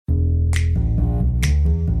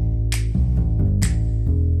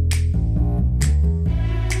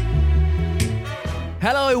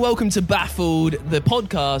Hello, welcome to Baffled, the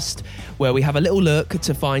podcast where we have a little look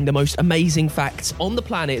to find the most amazing facts on the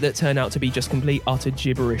planet that turn out to be just complete, utter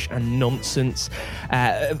gibberish and nonsense.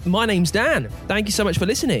 My name's Dan. Thank you so much for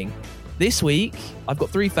listening. This week, I've got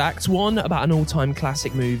 3 facts. One about an all-time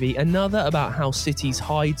classic movie, another about how cities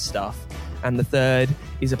hide stuff, and the third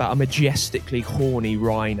is about a majestically horny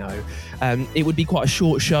rhino. It would be quite a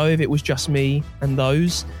short show if it was just me and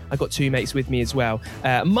those. I've got 2 mates with me as well.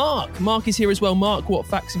 Mark is here as well. Mark, what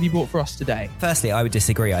facts have you brought for us today? Firstly, I would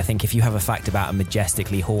disagree. I think if you have a fact about a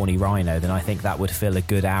majestically horny rhino, then I think that would fill a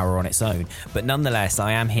good hour on its own. But nonetheless,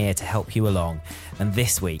 I am here to help you along. And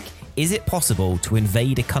this week, is it possible to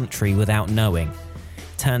invade a country without knowing?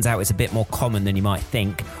 Turns out it's a bit more common than you might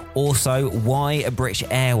think. Also, why are British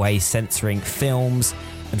Airways censoring films?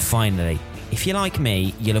 And finally, if you're like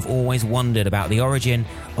me, you'll have always wondered about the origin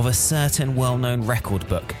of a certain well-known record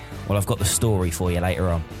book. Well, I've got the story for you later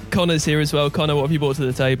on. Connor's here as well. Connor, what have you brought to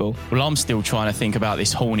the table? Well, I'm still trying to think about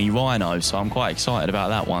this horny rhino, so I'm quite excited about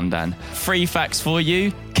that one, Dan. 3 facts for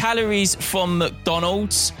you. Calories from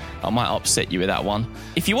McDonald's. I might upset you with that one.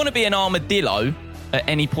 If you want to be an armadillo at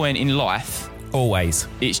any point in life, always,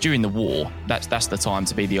 it's during the war. That's the time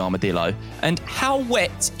to be the armadillo. And how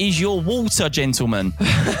wet is your water, gentlemen?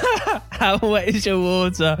 How wet is your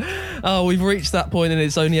water? Oh, we've reached that point and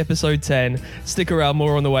it's only episode 10. Stick around,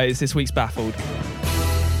 more on the way. It's this week's Baffled.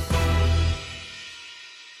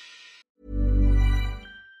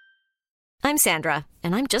 I'm Sandra,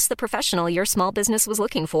 and I'm just the professional your small business was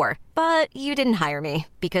looking for. But you didn't hire me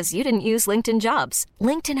because you didn't use LinkedIn Jobs.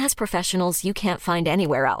 LinkedIn has professionals you can't find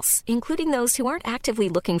anywhere else, including those who aren't actively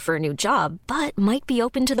looking for a new job, but might be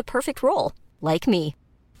open to the perfect role, like me.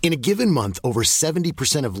 In a given month, over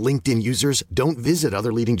 70% of LinkedIn users don't visit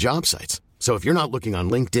other leading job sites. So if you're not looking on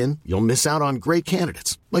LinkedIn, you'll miss out on great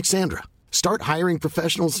candidates like Sandra. Start hiring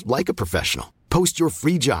professionals like a professional. Post your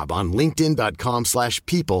free job on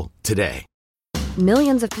linkedin.com/people today.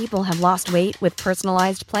 Millions of people have lost weight with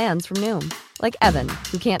personalized plans from Noom. Like Evan,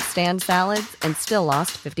 who can't stand salads and still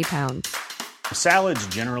lost 50 pounds. Salads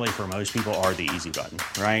generally for most people are the easy button,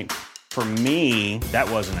 right? For me, that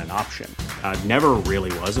wasn't an option. I never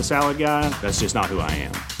really was a salad guy. That's just not who I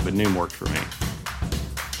am. But Noom worked for me.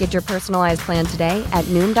 Get your personalized plan today at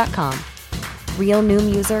Noom.com. Real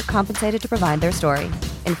Noom user compensated to provide their story.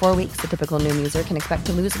 In 4 weeks, the typical Noom user can expect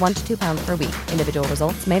to lose 1 to 2 pounds per week. Individual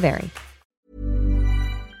results may vary.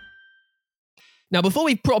 Now, before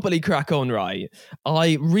we properly crack on, right,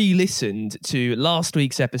 I re-listened to last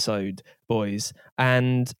week's episode, boys,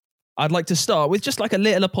 and I'd like to start with just like a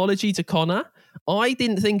little apology to Connor. I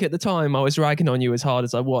didn't think at the time I was ragging on you as hard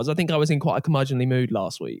as I was. I think I was in quite a curmudgeonly mood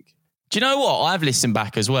last week. Do you know what? I've listened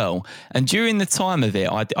back as well. And during the time of it,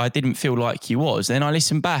 I didn't feel like you was. Then I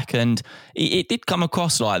listened back and it did come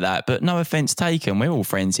across like that. But no offence taken. We're all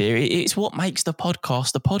friends here. It's what makes the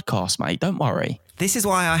podcast, mate. Don't worry. This is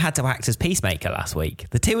why I had to act as peacemaker last week.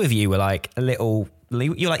 The 2 of you were like you're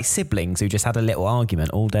like siblings who just had a little argument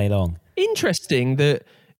all day long. Interesting that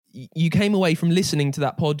you came away from listening to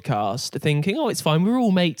that podcast thinking, oh, it's fine. We're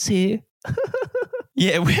all mates here.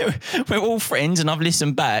 Yeah, we're all friends, and I've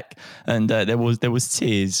listened back, and there was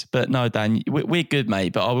tears. But no, Dan, we're good,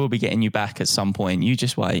 mate. But I will be getting you back at some point. You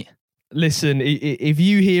just wait. Listen, if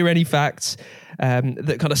you hear any facts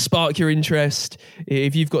that kind of spark your interest,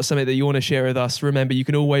 if you've got something that you want to share with us, remember you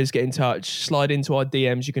can always get in touch. Slide into our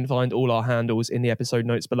DMs. You can find all our handles in the episode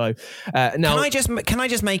notes below. Now, can I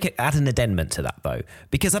just add an addendum to that though?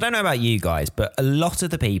 Because I don't know about you guys, but a lot of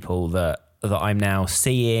the people that I'm now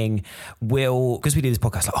seeing will, because we do this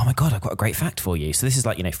podcast, like, oh my God, I've got a great fact for you. So this is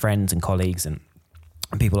like, friends and colleagues and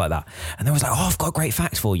people like that. And they was like, oh, I've got a great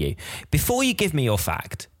fact for you. Before you give me your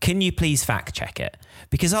fact, can you please fact check it?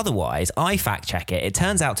 Because otherwise I fact check it. It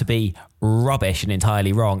turns out to be rubbish and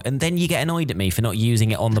entirely wrong. And then you get annoyed at me for not using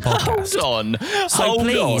it on the podcast. So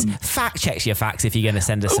please fact check your facts if you're going to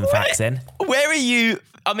send us some facts in. Where are you?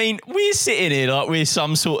 I mean, we're sitting here like we're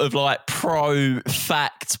some sort of like pro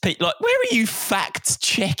fact. Like, where are you fact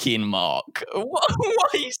checking, Mark?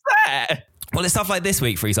 What is that? Well, it's stuff like this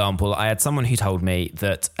week, for example. I had someone who told me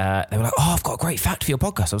that they were like, oh, I've got a great fact for your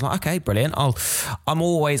podcast. I was like, okay, brilliant. I'm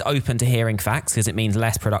always open to hearing facts because it means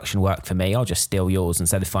less production work for me. I'll just steal yours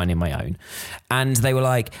instead of finding my own. And they were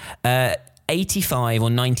like, 85 or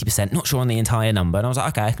 90%, not sure on the entire number. And I was like,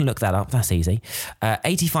 okay, I can look that up. That's easy.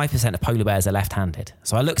 85% of polar bears are left-handed.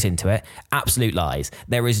 So I looked into it. Absolute lies.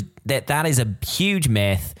 That is a huge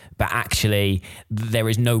myth, but actually there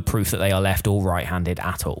is no proof that they are left or right-handed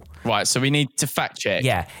at all. Right, so we need to fact check.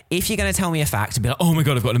 Yeah, if you're going to tell me a fact and be like, oh my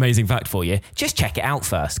God, I've got an amazing fact for you, just check it out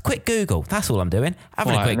first. Quick Google. That's all I'm doing.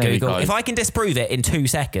 Having Right, a quick there we Google. go. If I can disprove it in 2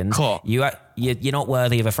 seconds, Cool. you're not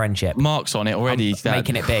worthy of a friendship. Mark's on it already. I'm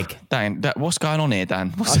making it big. Dan, what's going on here,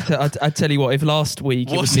 Dan? I tell you what, if last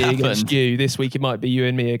week it What's was me happened? against you, this week it might be you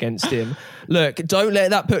and me against him. Look, don't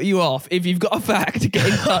let that put you off. If you've got a fact, get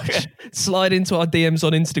in touch. Slide into our DMs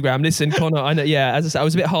on Instagram. Listen, Connor, I know, as I said, I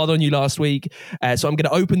was a bit hard on you last week, so I'm going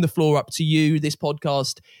to open the floor up to you. This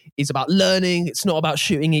podcast is about learning. It's not about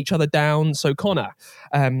shooting each other down. So, Connor,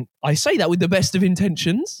 I say that with the best of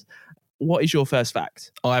intentions. What is your first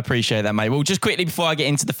fact? I appreciate that, mate. Well, just quickly before I get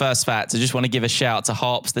into the first fact, I just want to give a shout to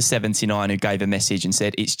Harps the 79 who gave a message and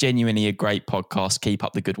said, it's genuinely a great podcast. Keep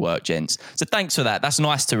up the good work, gents. So thanks for that. That's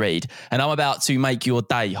nice to read. And I'm about to make your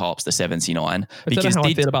day, Harps the 79. I don't know how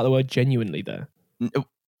I feel about the word genuinely there.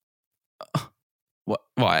 What?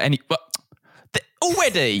 Right.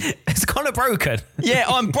 Already? It's kind of broken. Yeah,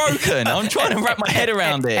 I'm broken. I'm trying to wrap my head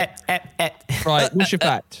around it. Right, what's your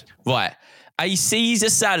fact? Right. A Caesar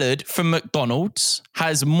salad from McDonald's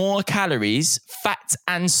has more calories, fat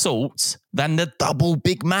and salt than the double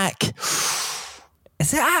Big Mac.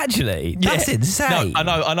 Is it actually? That's insane. No,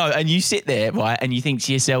 I know. And you sit there, right, and you think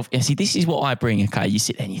to yourself, yeah, see, this is what I bring, okay? You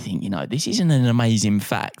sit there and you think, this isn't an amazing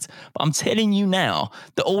fact. But I'm telling you now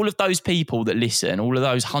that all of those people that listen, all of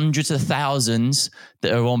those hundreds of thousands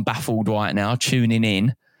that are on Baffled right now, tuning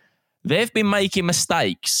in, they've been making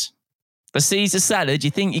mistakes. The Caesar salad, you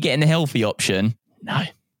think you're getting the healthy option? No,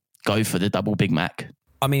 go for the double Big Mac.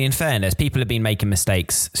 I mean, in fairness, people have been making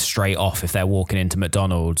mistakes straight off if they're walking into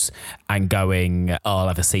McDonald's and going, oh, I'll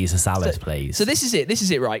have a Caesar salad, please. So this is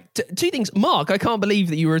it, right? Two things. Mark, I can't believe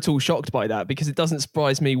that you were at all shocked by that because it doesn't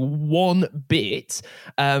surprise me one bit.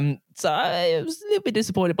 So I was a little bit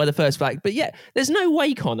disappointed by the first fact. But yeah, there's no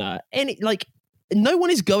way, Connor, no one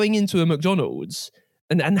is going into a McDonald's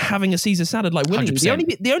and having a Caesar salad like willingly.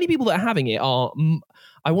 The only people that are having it are,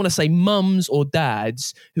 I want to say, mums or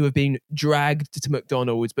dads who have been dragged to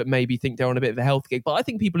McDonald's but maybe think they're on a bit of a health kick. But I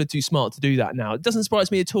think people are too smart to do that now. It doesn't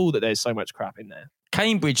surprise me at all that there's so much crap in there.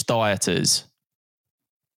 Cambridge dieters.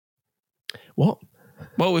 What?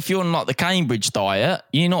 Well, if you're on like the Cambridge diet,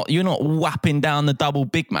 you're not whapping down the double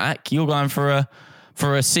Big Mac. You're going for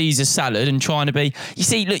a Caesar salad and trying to be... You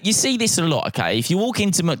see this a lot, okay? If you walk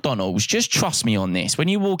into McDonald's, just trust me on this. When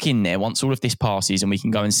you walk in there, once all of this passes and we can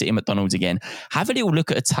go and sit in McDonald's again, have a little look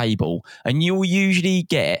at a table and you'll usually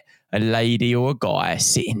get a lady or a guy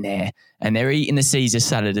sitting there and they're eating the Caesar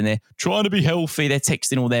salad and they're trying to be healthy. They're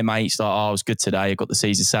texting all their mates like, oh, I was good today. I got the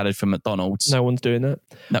Caesar salad from McDonald's. No one's doing that.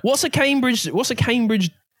 No. What's a Cambridge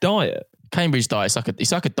diet? Cambridge diet,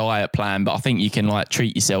 it's like a diet plan, but I think you can like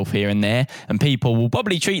treat yourself here and there, and people will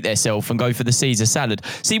probably treat themselves and go for the Caesar salad.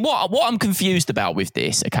 See, what I'm confused about with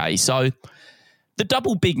this, okay, so the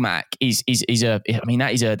double Big Mac is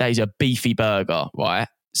a beefy burger, right?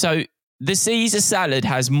 So the Caesar salad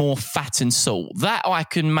has more fat and salt. That I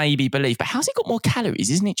can maybe believe, but how's it got more calories?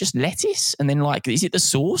 Isn't it just lettuce? And then is it the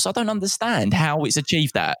sauce? I don't understand how it's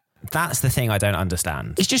achieved that. That's the thing I don't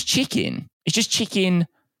understand. It's just chicken. It's just chicken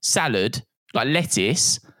salad, like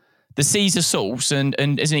lettuce, the Caesar sauce, and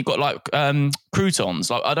isn't it got like croutons?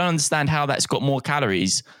 Like, I don't understand how that's got more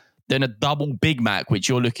calories than a double Big Mac, which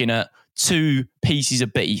you're looking at 2 pieces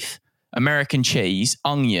of beef, American cheese,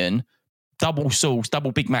 onion, double sauce,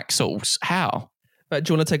 double Big Mac sauce. How? Do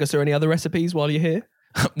you want to take us through any other recipes while you're here?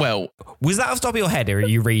 Well, was that off the top of your head or are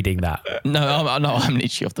you reading that? No, I'm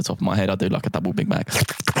literally off the top of my head. I do like a double Big Mac.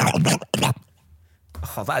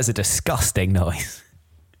 Oh, that is a disgusting noise.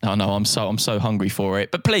 Oh no, I'm so hungry for it.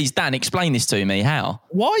 But please, Dan, explain this to me. How?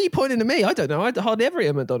 Why are you pointing at me? I don't know. I hardly ever eat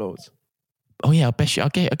at McDonald's. Oh yeah,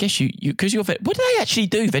 I guess you because you're what do they actually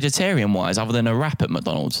do vegetarian wise other than a wrap at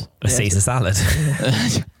McDonald's? A Caesar salad.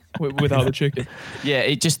 Without the chicken. Yeah,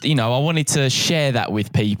 it just, I wanted to share that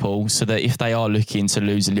with people so that if they are looking to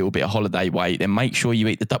lose a little bit of holiday weight, then make sure you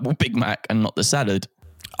eat the double Big Mac and not the salad.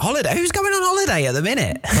 Holiday? Who's going on holiday at the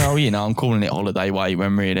minute? Well, I'm calling it holiday weight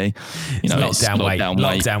when really, it's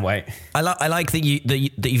lockdown weight. I like that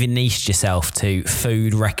you've niched yourself to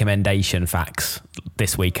food recommendation facts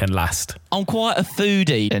this week and last. I'm quite a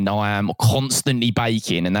foodie and I am constantly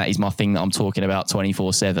baking, and that is my thing that I'm talking about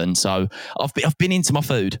 24/7. So I've been into my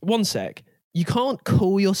food. One sec. You can't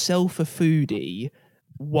call yourself a foodie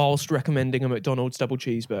whilst recommending a McDonald's double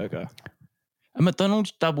cheeseburger. A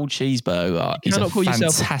McDonald's double cheeseburger is a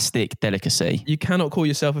fantastic delicacy. You cannot call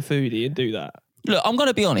yourself a foodie and do that. Look, I'm going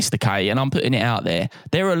to be honest, okay, and I'm putting it out there.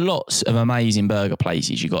 There are lots of amazing burger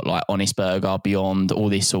places. You got like Honest Burger, Beyond, all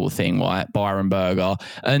this sort of thing, right? Byron Burger.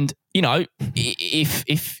 And you know,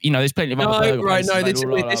 if you know, there's plenty of other burger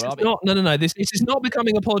places No. This is not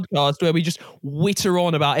becoming a podcast where we just witter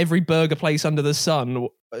on about every burger place under the sun.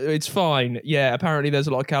 It's fine. Yeah, apparently there's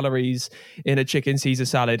a lot of calories in a chicken Caesar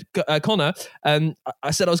salad. Connor,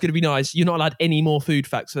 I said I was going to be nice. You're not allowed any more food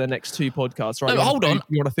facts for the next 2 podcasts, right? No, hold on.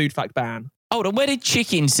 You're on a food fact ban. Hold on. Where did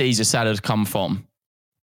chicken Caesar salad come from?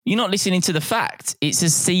 You're not listening to the fact. It's a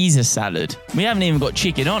Caesar salad. We haven't even got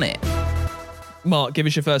chicken on it. Mark, give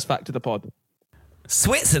us your first fact of the pod.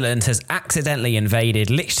 Switzerland has accidentally invaded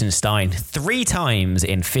Liechtenstein 3 times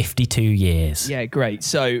in 52 years. Yeah, great.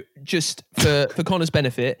 So just for Connor's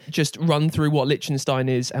benefit, just run through what Liechtenstein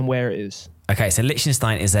is and where it is. Okay, so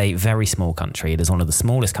Liechtenstein is a very small country. It is one of the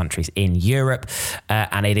smallest countries in Europe,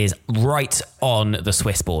 and it is right on the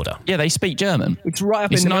Swiss border. Yeah, they speak German. It's right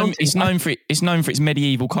up in the mountains. It's known for its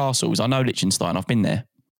medieval castles. I know Liechtenstein. I've been there.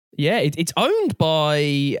 Yeah, it's owned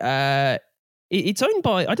by... It's owned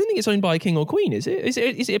by, I don't think it's owned by a king or queen, is it? Is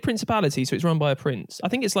it a principality, so it's run by a prince? I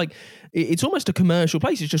think it's like, it's almost a commercial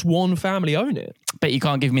place. It's just one family own it. Bet you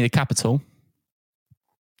can't give me the capital.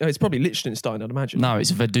 Oh, it's probably Liechtenstein, I'd imagine. No,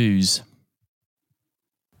 it's Vaduz.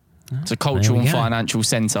 It's a cultural and financial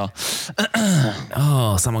centre.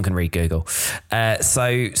 Oh, someone can read Google.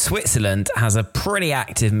 So Switzerland has a pretty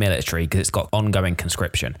active military because it's got ongoing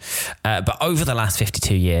conscription. But over the last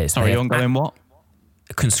 52 years... Sorry, ongoing what?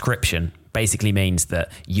 Conscription basically means that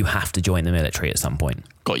you have to join the military at some point.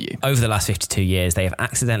 Got you. Over the last 52 years, they have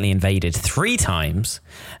accidentally invaded 3 times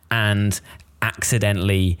and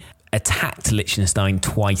accidentally attacked Liechtenstein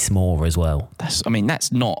twice more as well.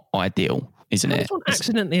 That's not ideal, isn't it? Someone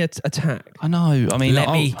accidentally attacked. I know. I mean,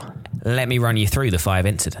 let me run you through the 5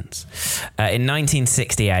 incidents. In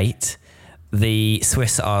 1968, the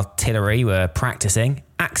Swiss artillery were practicing,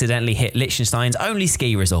 accidentally hit Liechtenstein's only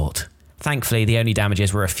ski resort. Thankfully, the only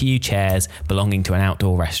damages were a few chairs belonging to an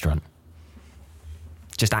outdoor restaurant.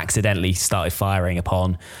 Just accidentally started firing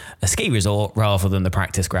upon a ski resort rather than the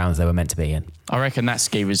practice grounds they were meant to be in. I reckon that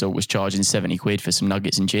ski resort was charging 70 quid for some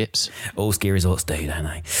nuggets and chips. All ski resorts do, don't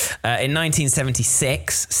they? In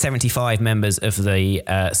 1976, 75 members of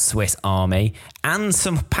the Swiss army and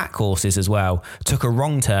some pack horses as well took a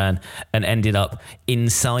wrong turn and ended up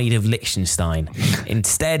inside of Liechtenstein.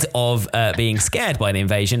 Instead of being scared by the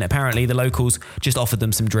invasion, apparently the locals just offered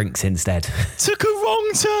them some drinks instead. Took a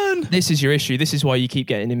wrong turn. This is your issue. This is why you keep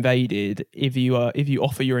getting invaded. If you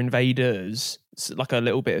offer your invaders like a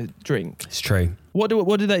little bit of drink. It's true. What do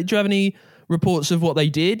you have any reports of what they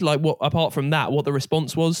did? Like, what apart from that, what the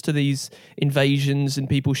response was to these invasions and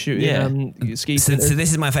people shooting ski centers? So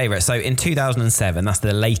this is my favourite. So in 2007, that's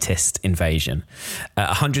the latest invasion.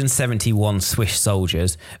 171 Swiss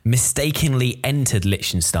soldiers mistakenly entered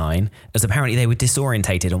Liechtenstein as apparently they were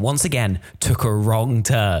disorientated and once again took a wrong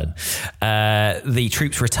turn. The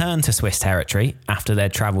troops returned to Swiss territory after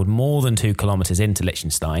they'd travelled more than 2 kilometres into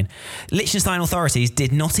Liechtenstein. Liechtenstein authorities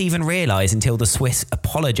did not even realise until the Swiss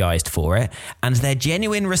apologised for it. And their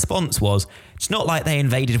genuine response was, it's not like they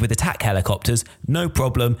invaded with attack helicopters. No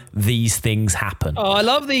problem. These things happen. Oh, I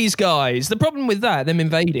love these guys. The problem with that, them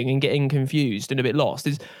invading and getting confused and a bit lost,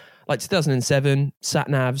 is like 2007,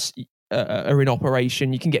 sat-navs are in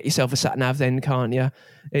operation. You can get yourself a sat-nav then, can't you?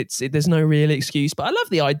 There's no real excuse. But I love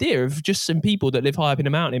the idea of just some people that live high up in a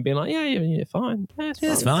mountain being like, yeah, fine. Yeah,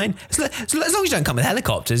 it's fine. As long as you don't come with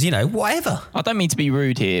helicopters, whatever. I don't mean to be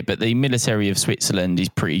rude here, but the military of Switzerland is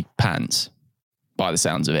pretty pants, by the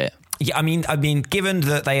sounds of it. Yeah, I mean, given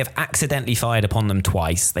that they have accidentally fired upon them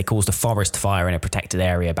twice, they caused a forest fire in a protected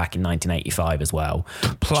area back in 1985 as well.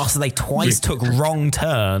 Plus, they twice took wrong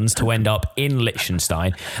turns to end up in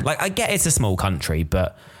Liechtenstein. Like, I get it's a small country,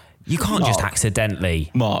 but you can't just accidentally...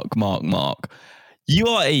 Mark. You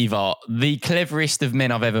are either the cleverest of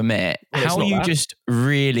men I've ever met. Well, how are you just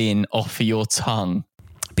reeling off of your tongue?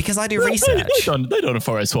 Because I do research. They done a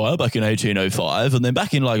forest fire back in 1805 and then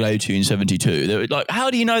back in 1872. They were like, how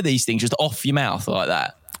do you know these things just off your mouth like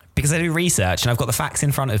that? Because I do research and I've got the facts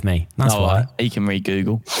in front of me. That's why. He can read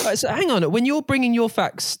Google. Right, so hang on. When you're bringing your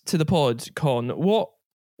facts to the pod, Con, what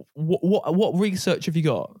research have you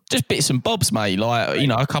got? Just bits and bobs, mate. Like,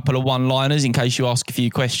 a couple of one-liners in case you ask a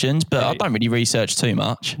few questions, but I don't really research too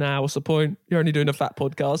much. Nah, what's the point? You're only doing a fat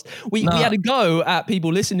podcast. We had a go at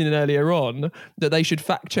people listening earlier on that they should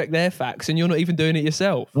fact check their facts, and you're not even doing it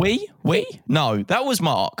yourself. We? No, that was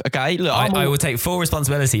Mark. Okay, look, I will take full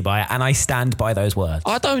responsibility by it, and I stand by those words.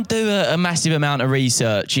 I don't do a massive amount of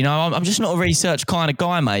research. I'm just not a research kind of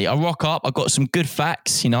guy, mate. I rock up. I got some good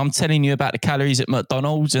facts. I'm telling you about the calories at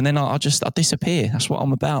McDonald's, and then I disappear. That's what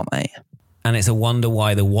I'm about, mate. And it's a wonder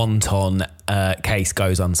why the wonton case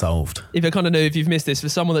goes unsolved. If you've missed this, for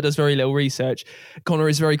someone that does very little research, Connor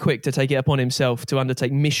is very quick to take it upon himself to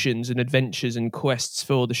undertake missions and adventures and quests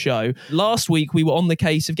for the show. Last week, we were on the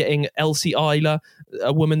case of getting Elsie Isla,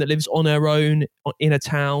 a woman that lives on her own in a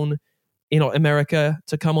town in America,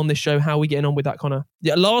 to come on this show. How are we getting on with that, Connor?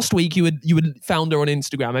 Yeah, last week you had found her on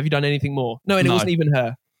Instagram. Have you done anything more? No, and it wasn't even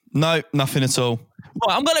her. No, nothing at all.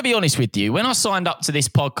 Well, I'm going to be honest with you. When I signed up to this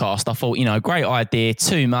podcast, I thought, great idea,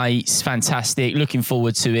 2 mates, fantastic, looking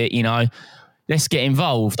forward to it, let's get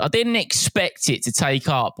involved. I didn't expect it to take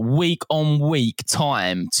up week on week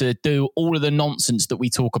time to do all of the nonsense that we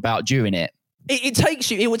talk about during it.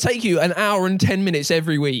 It would take you an hour and 10 minutes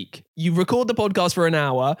every week. You record the podcast for an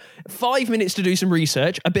hour, 5 minutes to do some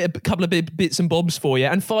research, a couple of bits and bobs for you,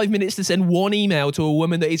 and 5 minutes to send one email to a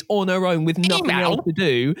woman that is on her own with nothing else to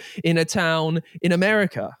do in a town in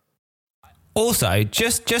America. Also,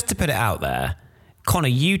 just to put it out there, Connor,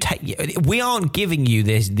 we aren't giving you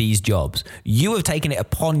these jobs. You have taken it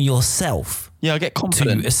upon yourself. Yeah, I get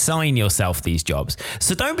confident to assign yourself these jobs.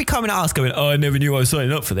 So don't be coming at us going, I never knew I was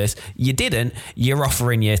signing up for this. You didn't. You're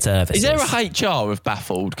offering your services. Is there a HR of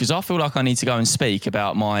Baffled? Because I feel like I need to go and speak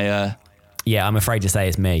about my... yeah, I'm afraid to say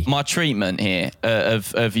it's me. My treatment here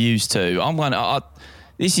of used to.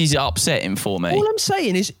 This is upsetting for me. All I'm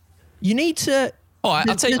saying is you need to... All right,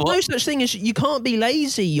 I'll tell you what. There's no such thing as you can't be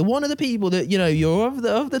lazy. You're one of the people that, you're of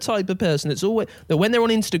the type of person that's always, that when they're on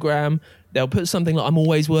Instagram, they'll put something like, I'm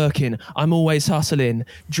always working, I'm always hustling,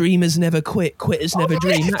 dreamers never quit, quitters never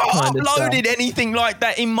dream, that kind of stuff. I've uploaded anything like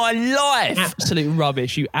that in my life. Absolute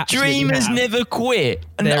rubbish. You absolutely Dreamers have. never quit.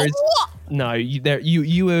 What? No,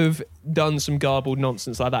 you have done some garbled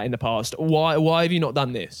nonsense like that in the past. Why have you not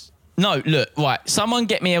done this? No, look, right. Someone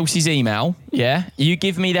get me Elsie's email. Yeah, you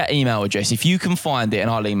give me that email address if you can find it, and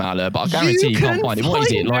I'll email her. But I guarantee you can't find it. What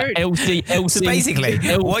is it? Like Elsie. So basically,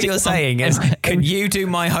 what you're saying is, can you do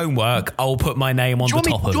my homework? I'll put my name on the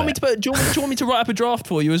top of it. Do you want me to write up a draft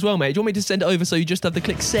for you as well, mate? Do you want me to send it over so you just have to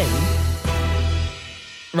click send?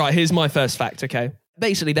 Right, here's my first fact. Okay.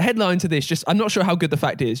 Basically, the headline to this, I'm not sure how good the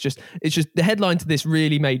fact is. It's just the headline to this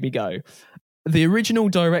really made me go. The original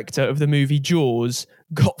director of the movie Jaws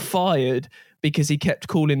got fired because he kept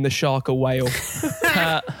calling the shark a whale.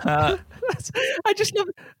 I just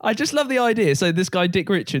love the idea. So this guy Dick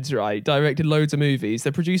Richards, right, directed loads of movies.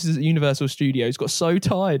 The producers at Universal Studios got so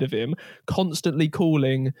tired of him constantly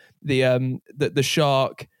calling the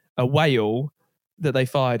shark a whale that they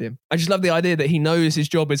fired him. I just love the idea that he knows his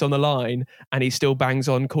job is on the line and he still bangs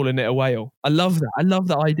on calling it a whale. I love that. I love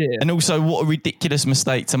that idea. And also, what a ridiculous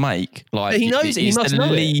mistake to make. Like, but he knows it. He must know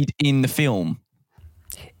the lead in the film.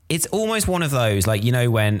 It's almost one of those, like,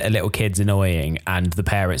 when a little kid's annoying and the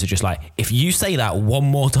parents are just like, if you say that one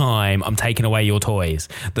more time, I'm taking away your toys.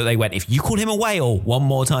 That they went, if you call him a whale one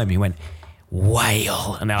more time, he went,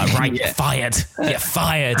 whale, and they're like, right, get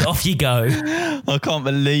fired, off you go. I can't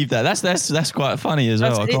believe that. That's quite funny as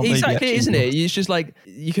well. Exactly, isn't it? It's just like,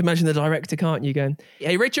 you can imagine the director, can't you, going,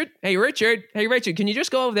 hey Richard, can you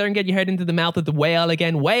just go over there and get your head into the mouth of the whale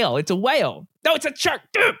again? Whale, it's a whale. No, it's a shark.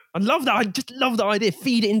 I love that. I just love the idea.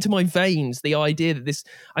 Feed it into my veins. The idea that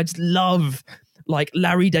I just love, like,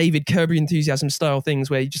 Larry David, Curb Your Enthusiasm style things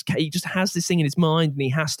where he just has this thing in his mind and he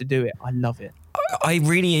has to do it. I love it. I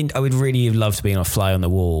would really have loved to be on a fly on the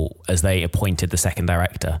wall as they appointed the second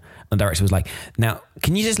director. And the director was like, now,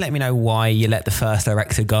 can you just let me know why you let the first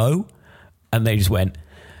director go? And they just went,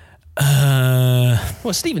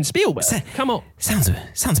 well, Steven Spielberg, come on. Sounds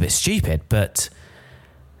a bit stupid, but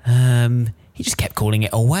he just kept calling it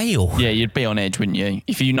a whale. Yeah, you'd be on edge, wouldn't you?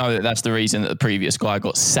 If you know that that's the reason that the previous guy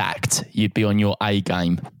got sacked, you'd be on your A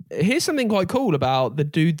game. Here's something quite cool about the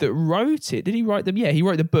dude that wrote it. Did he write Yeah, he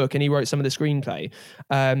wrote the book and he wrote some of the screenplay.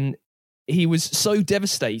 He was so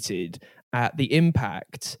devastated at the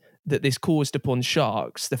impact that this caused upon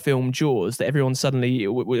sharks, the film Jaws, that everyone suddenly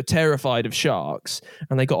were terrified of sharks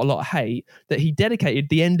and they got a lot of hate, that he dedicated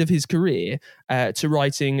the end of his career to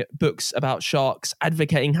writing books about sharks,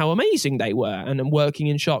 advocating how amazing they were and working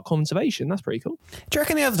in shark conservation. That's pretty cool. Do you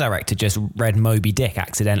reckon the other director just read Moby Dick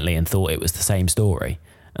accidentally and thought it was the same story?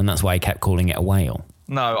 And that's why he kept calling it a whale?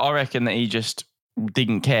 No, I reckon that he just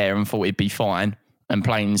didn't care and thought it'd be fine and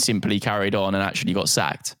plain and simply carried on and actually got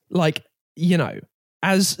sacked. Like,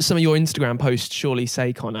 as some of your Instagram posts surely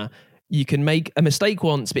say, Connor, you can make a mistake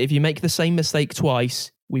once, but if you make the same mistake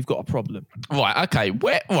twice, we've got a problem. Right, okay.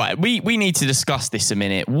 We need to discuss this a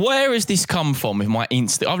minute. Where has this come from with my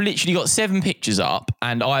Insta? I've literally got 7 pictures up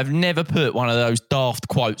and I've never put one of those daft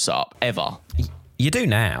quotes up, ever. You do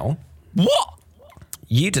now. What?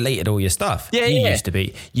 You deleted all your stuff. Yeah, you yeah.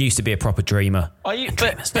 used to be a proper dreamer.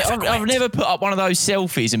 But I've never put up one of those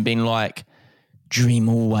selfies and been like, dream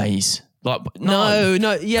always. Like, No,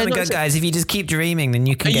 yeah. Oh my God, guys, if you just keep dreaming, then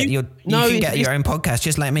you can get your own podcast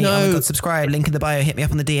just like me. Oh my God, subscribe, link in the bio, hit me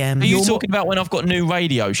up on the DM. Are you talking about when I've got new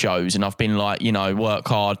radio shows and I've been like, work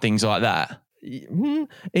hard, things like that?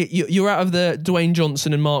 You're out of the Dwayne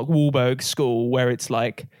Johnson and Mark Wahlberg school where it's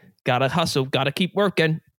like, gotta hustle, gotta keep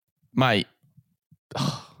working. Mate,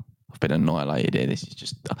 I've been annihilated here. This is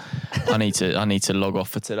just, I need to log off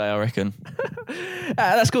for today, I reckon.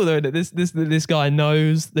 That's cool though. This guy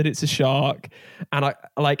knows that it's a shark, and I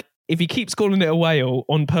like if he keeps calling it a whale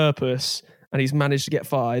on purpose, and he's managed to get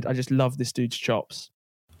fired. I just love this dude's chops.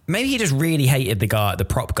 Maybe he just really hated the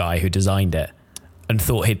prop guy who designed it, and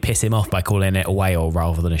thought he'd piss him off by calling it a whale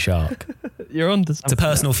rather than a shark. You're onto something. It's a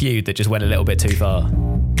personal feud that just went a little bit too far.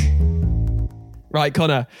 Right,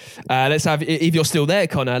 Connor, let's have, if you're still there,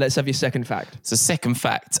 Connor, let's have your second fact. So second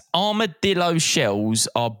fact, armadillo shells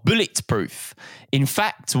are bulletproof. In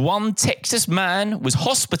fact, one Texas man was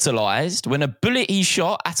hospitalized when a bullet he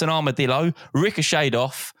shot at an armadillo ricocheted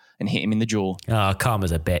off and hit him in the jaw. Oh,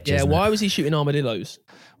 karma's a bitch, Yeah, isn't why it? was he shooting armadillos?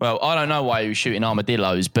 Well, I don't know why he was shooting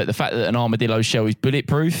armadillos, but the fact that an armadillo shell is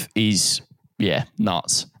bulletproof is,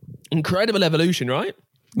 nuts. Incredible evolution, right?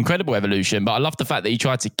 Incredible evolution, but I love the fact that he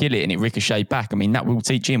tried to kill it and it ricocheted back. I mean, that will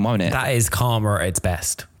teach him, won't it? That is karma at its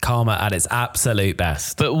best. Karma at its absolute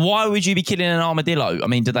best. But why would you be killing an armadillo? I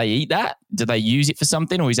mean, do they eat that? Do they use it for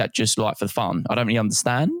something, or is that just like for fun? I don't really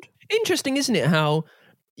understand. Interesting, Isn't it, how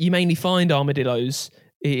you mainly find armadillos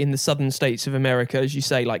in the southern states of America, as you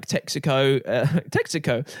say, like Texaco,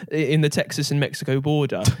 in the Texas and Mexico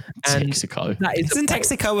border. And Texaco. Isn't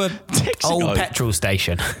Texaco a old petrol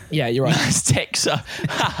station? Yeah, you're right. It's Texas.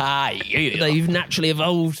 They've naturally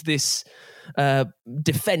evolved this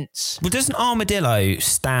defense. Well, doesn't armadillo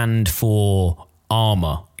stand for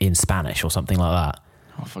armor in Spanish or something like that?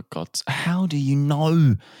 Oh, for God's... How do you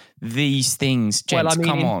know these things, gents? Well, I mean,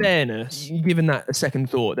 come in on. fairness, given that a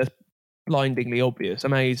second thought, that's blindingly obvious.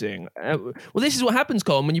 Amazing. Well, this is what happens,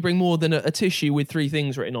 Colin, when you bring more than a tissue with 3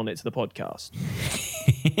 things written on it to the podcast.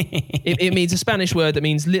 it means a Spanish word that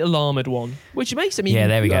means little armoured one, which makes it mean... Yeah,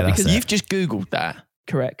 there we go. Because You've just Googled that.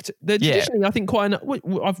 Correct. They're traditionally, I think, quite...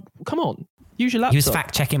 come on. Use your laptop. He was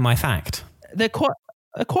fact-checking my fact. They're quite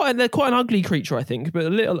an ugly creature, I think, but a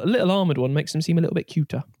little armoured one makes them seem a little bit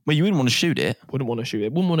cuter. Well, you wouldn't want to shoot it. Wouldn't want to shoot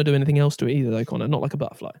it. Wouldn't want to do anything else to it either, though, Connor. Not like a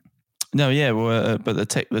butterfly. No, yeah, well, but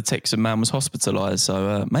the Texan man was hospitalised,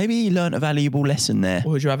 so maybe he learnt a valuable lesson there.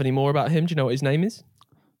 Would you have any more about him? Do you know what his name is?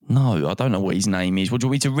 No, I don't know what his name is. Would you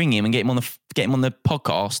want me to ring him and get him on the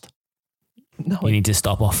podcast? No. You need to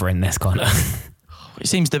stop offering this, Connor. It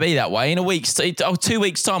seems to be that way. In 2 weeks'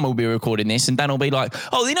 time, we'll be recording this, and Dan will be like,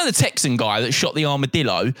 "Oh, you know the Texan guy that shot the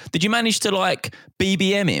armadillo? Did you manage to like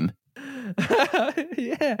BBM him?"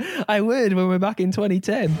 Yeah, I would when we're back in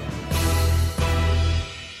 2010.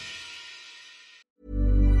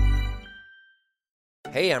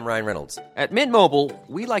 Hey, I'm Ryan Reynolds. At Mint Mobile,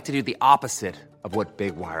 we like to do the opposite of what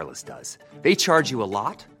Big Wireless does. They charge you a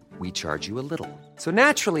lot, we charge you a little. So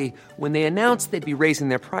naturally, when they announced they'd be raising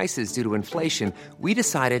their prices due to inflation, we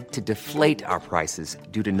decided to deflate our prices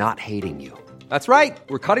due to not hating you. That's right.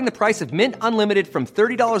 We're cutting the price of Mint Unlimited from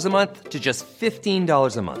 $30 a month to just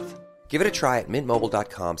 $15 a month. Give it a try at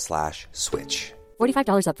mintmobile.com/switch.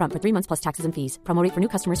 $45 up front for 3 months plus taxes and fees. Promo rate for new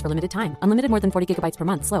customers for limited time. Unlimited more than 40 gigabytes per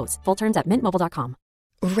month. Slows full terms at mintmobile.com.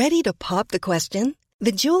 Ready to pop the question?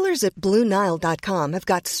 The jewelers at BlueNile.com have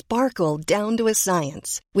got sparkle down to a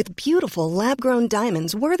science with beautiful lab-grown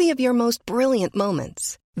diamonds worthy of your most brilliant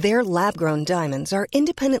moments. Their lab-grown diamonds are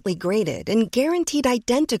independently graded and guaranteed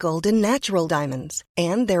identical to natural diamonds,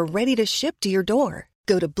 and they're ready to ship to your door.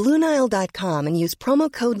 Go to BlueNile.com and use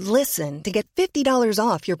promo code LISTEN to get $50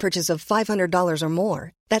 off your purchase of $500 or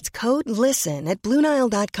more. That's code LISTEN at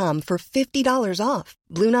BlueNile.com for $50 off.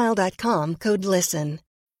 BlueNile.com, code LISTEN.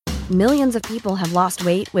 Millions of people have lost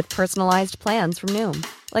weight with personalized plans from Noom.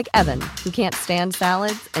 Like Evan, who can't stand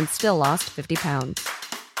salads and still lost 50 pounds.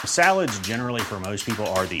 Salads generally for most people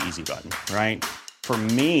are the easy button, right? For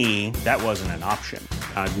me, that wasn't an option.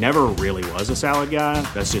 I never really was a salad guy.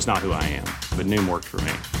 That's just not who I am. But Noom worked for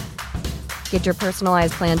me. Get your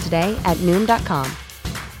personalized plan today at Noom.com.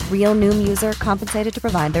 Real Noom user compensated to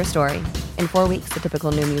provide their story. In 4 weeks, the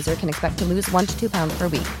typical Noom user can expect to lose 1 to 2 pounds per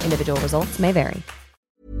week. Individual results may vary.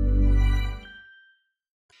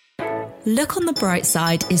 Look on the Bright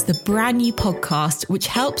Side is the brand new podcast which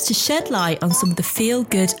helps to shed light on some of the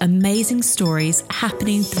feel-good, amazing stories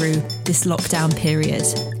happening through this lockdown period.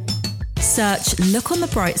 Search Look on the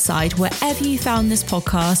Bright Side wherever you found this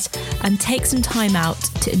podcast and take some time out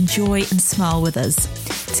to enjoy and smile with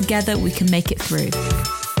us. Together we can make it through.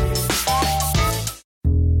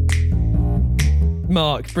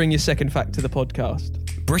 Mark, bring your second fact to the podcast.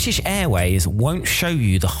 British Airways won't show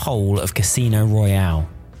you the whole of Casino Royale.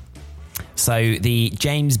 So the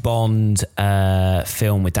James Bond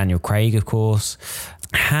film with Daniel Craig, of course,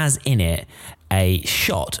 has in it a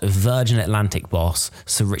shot of Virgin Atlantic boss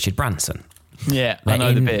Sir Richard Branson. Yeah, I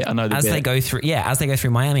know the bit. As they go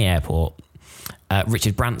through Miami Airport,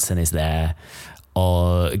 Richard Branson is there,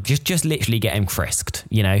 or just literally getting frisked.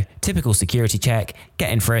 You know, typical security check,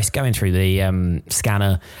 getting frisked, going through the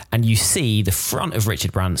scanner, and you see the front of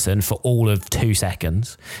Richard Branson for all of 2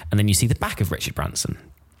 seconds, and then you see the back of Richard Branson.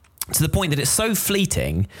 To the point that it's so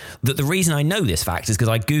fleeting that the reason I know this fact is because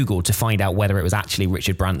I Googled to find out whether it was actually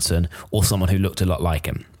Richard Branson or someone who looked a lot like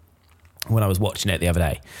him when I was watching it the other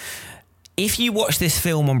day. If you watch this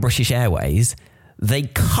film on British Airways, they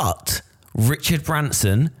cut Richard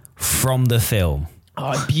Branson from the film.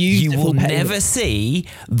 Oh, beautiful. You will never see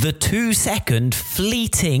the 2-second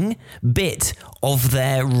fleeting bit of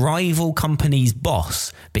their rival company's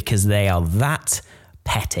boss because they are that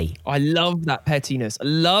petty. I love that pettiness. I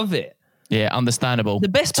love it. Yeah, understandable. The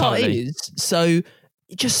best part Totally. is, so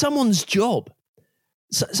just someone's job.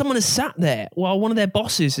 Someone has sat there while one of their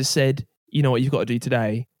bosses has said, you know what you've got to do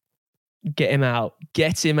today? Get him out.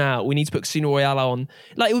 We need to put Casino Royale on.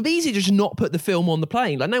 Like, it would be easy to just not put the film on the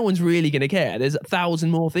plane. Like, no one's really going to care. There's 1,000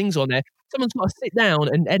 more things on there. Someone's got to sit down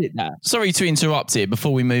and edit that. Sorry to interrupt here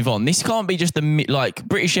before we move on. This can't be just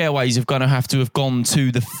British Airways are going to have gone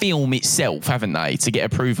to the film itself, haven't they, to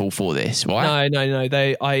get approval for this, right?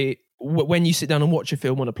 No. When you sit down and watch a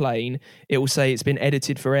film on a plane, it will say it's been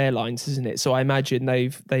edited for airlines, isn't it? So I imagine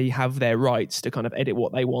they have their rights to kind of edit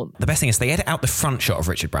what they want. The best thing is they edit out the front shot of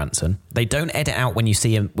Richard Branson. They don't edit out when you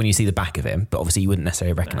see him, when you see the back of him, but obviously you wouldn't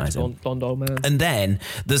necessarily recognise him. Blonde old man. And then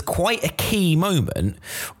there's quite a key moment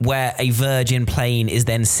where a Virgin plane is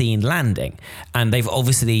then seen landing, and they've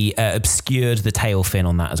obviously obscured the tail fin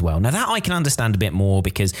on that as well. Now that I can understand a bit more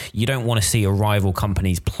because you don't want to see a rival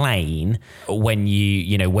company's plane when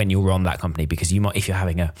you're on that company, because you might, if you're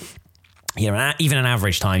having even an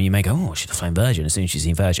average time, you may go, oh, she's flying Virgin as soon as she's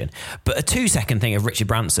seen Virgin. But a 2-second thing of Richard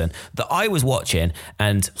Branson that I was watching,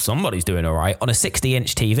 and somebody's doing all right on a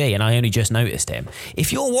 60-inch TV, and I only just noticed him.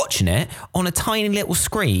 If you're watching it on a tiny little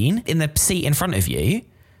screen in the seat in front of you,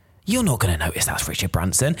 you're not going to notice that's Richard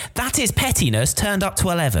Branson. That is pettiness turned up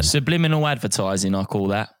to 11. Subliminal advertising, I call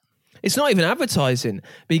that. It's not even advertising,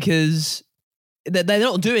 because they're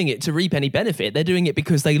not doing it to reap any benefit. They're doing it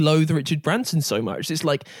because they loathe Richard Branson so much. It's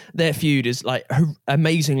like their feud is like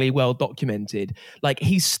amazingly well documented. Like,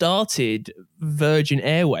 he started Virgin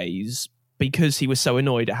Airways because he was so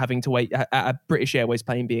annoyed at having to wait at a British Airways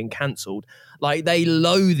plane being cancelled. Like, they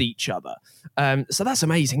loathe each other. So that's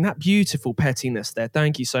amazing. That beautiful pettiness there.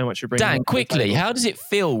 Thank you so much for bringing Dan, quickly, how does it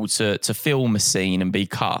feel to film a scene and be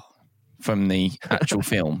cut from the actual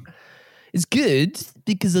film? It's good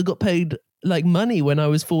because I got paid like money when I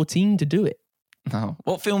was 14 to do it. No.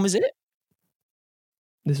 What film is it?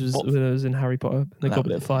 This was when I was in Harry Potter, the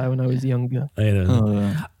Goblet of Fire, when I was younger.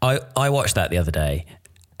 I watched that the other day.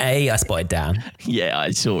 I spotted Dan. Yeah, I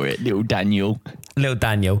saw it. Little Daniel.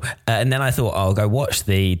 And then I thought, I'll go watch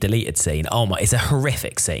the deleted scene. Oh my, it's a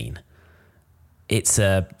horrific scene. It's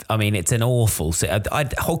an awful scene.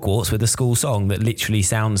 Hogwarts with a school song that literally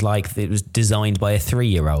sounds like it was designed by a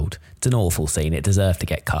 3-year-old. It's an awful scene. It deserved to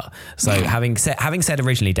get cut. So having said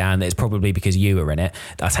originally, Dan, that it's probably because you were in it,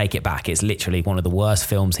 I take it back. It's literally one of the worst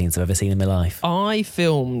film scenes I've ever seen in my life. I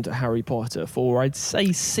filmed Harry Potter for, I'd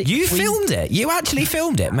say, 6 weeks. You filmed it? You actually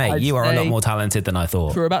filmed it, mate. You are a lot more talented than I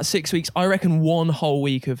thought. For about 6 weeks. I reckon one whole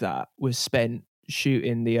week of that was spent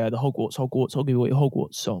shooting the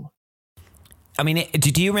Hogwarts song. I mean,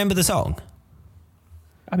 do you remember the song?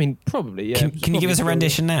 I mean, probably, yeah. Can you give us a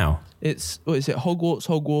rendition now? It's, what is it?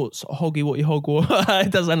 Hoggy Whatty Hogwarts.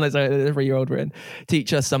 It does sound like a 3-year-old written.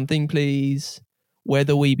 Teach us something, please.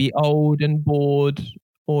 Whether we be old and bored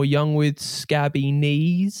or young with scabby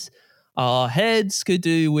knees, our heads could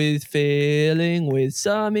do with filling with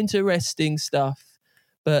some interesting stuff.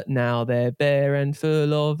 But now they're bare and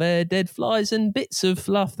full of dead flies and bits of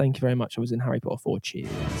fluff. Thank you very much. I was in Harry Potter 4. Cheers.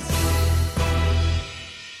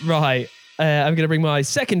 Right. I'm going to bring my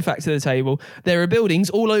second fact to the table. There are buildings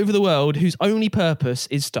all over the world whose only purpose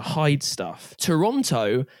is to hide stuff.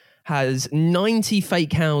 Toronto has 90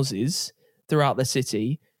 fake houses throughout the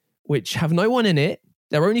city, which have no one in it.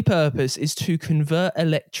 Their only purpose is to convert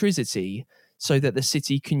electricity so that the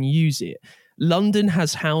city can use it. London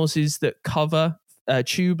has houses that cover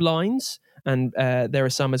tube lines, and there are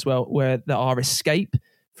some as well where there are escape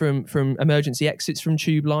from emergency exits from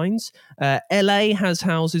tube lines. LA has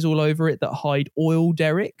houses all over it that hide oil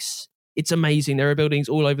derricks. It's amazing. There are buildings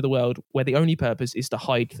all over the world where the only purpose is to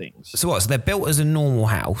hide things. So what? So they're built as a normal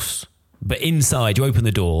house, but inside you open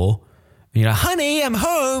the door and you're like, honey, I'm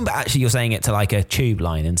home. But actually you're saying it to like a tube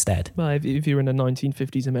line instead. Well, if you're in a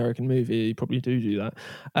 1950s American movie, you probably do that.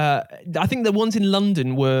 I think the ones in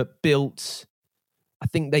London were built... I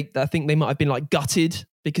think they might have been like gutted,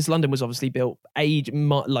 because London was obviously built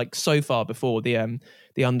like so far before the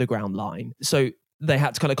underground line. So they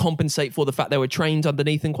had to kind of compensate for the fact there were trains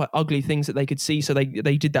underneath and quite ugly things that they could see. So they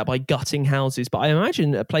did that by gutting houses. But I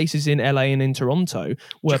imagine places in LA and in Toronto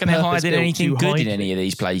were Can they hide anything good in any of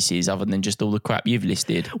these places other than just all the crap you've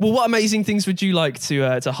listed? Well, what amazing things would you like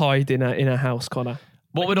to hide in a house, Connor?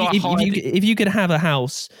 What would I hide? If you could have a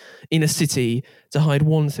house in a city to hide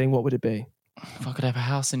one thing, what would it be? If I could have a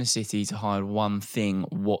house in a city to hide one thing,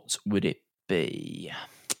 what would it be?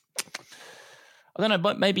 I don't know,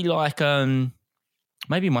 but maybe like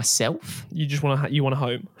maybe myself. You just want a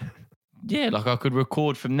home. Yeah, like I could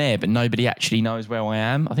record from there, but nobody actually knows where I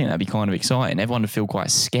am. I think that'd be kind of exciting. Everyone would feel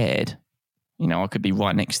quite scared. You know, I could be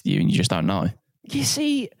right next to you and you just don't know. You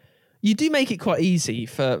see, you do make it quite easy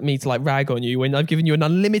for me to like rag on you when I've given you an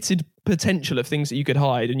unlimited potential of things that you could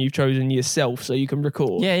hide and you've chosen yourself so you can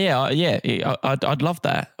record. I'd love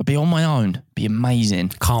that. I'd be on my own. It'd be amazing.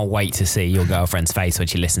 Can't wait to see your girlfriend's face when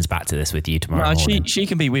she listens back to this with you tomorrow morning. She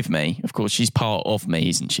can be with me. Of course, she's part of me,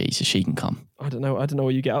 isn't she? So she can come. I don't know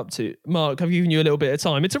what you get up to. Mark, I've given you a little bit of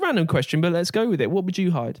time. It's a random question, but let's go with it. What would you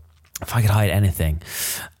hide? If I could hide anything,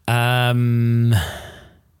 I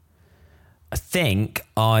think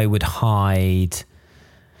I would hide...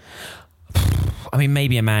 I mean,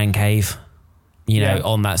 maybe a man cave,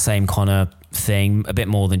 on that same Connor thing, a bit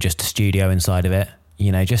more than just a studio inside of it,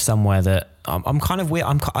 just somewhere that I'm kind of with.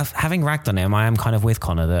 Having ragged on him, I am kind of with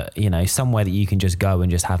Connor that, somewhere that you can just go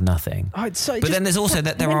and just have nothing. But then there's also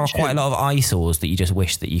that there are quite a lot of eyesores that you just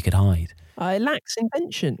wish that you could hide. It lacks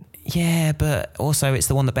invention. Yeah, but also it's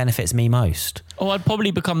the one that benefits me most. Oh, I'd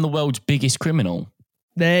probably become the world's biggest criminal.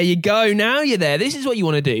 There you go. Now you're there. This is what you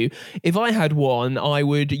want to do. If I had one, I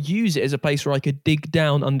would use it as a place where I could dig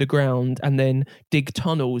down underground and then dig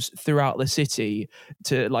tunnels throughout the city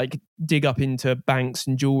to like dig up into banks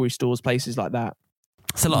and jewelry stores, places like that.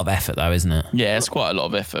 It's a lot of effort though, isn't it? Yeah, it's quite a lot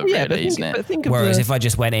of effort, really, isn't it? Whereas if I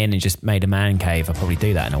just went in and just made a man cave, I'd probably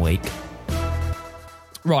do that in a week.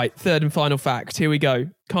 Right, third and final fact. Here we go.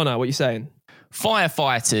 Connor, what are you saying?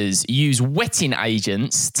 Firefighters use wetting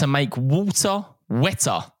agents to make water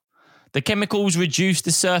wetter. The chemicals reduce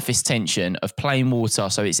the surface tension of plain water,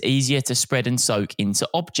 so it's easier to spread and soak into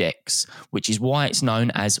objects, which is why it's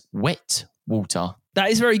known as wet water. That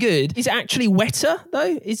is very good. Is it actually wetter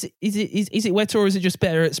though? Is it wetter, or is it just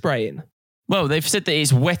better at spraying? Well, they've said that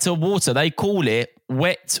it's wetter water. They call it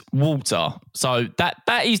wet water. So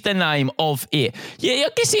that is the name of it. Yeah, I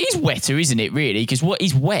guess it is wetter, isn't it, really? Because what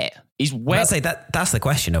is wet? Is wet. I'd say that's the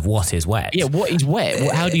question of what is wet. Yeah, what is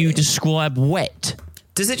wet? How do you describe wet?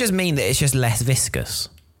 Does it just mean that it's just less viscous?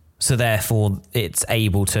 So therefore it's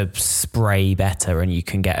able to spray better and you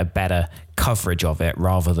can get a better coverage of it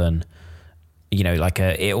rather than,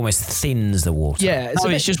 it almost thins the water. Yeah.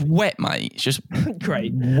 It's just wet, mate. It's just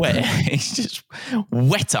great. Wet. It's just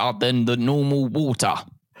wetter than the normal water.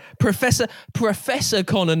 Professor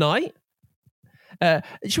Connor Knight.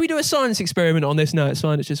 Should we do a science experiment on this? No, it's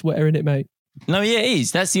fine. It's just wetter, isn't it, mate? No, yeah, it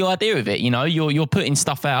is. That's the idea of it. You're putting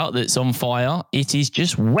stuff out that's on fire. It is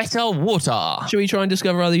just wetter water. Should we try and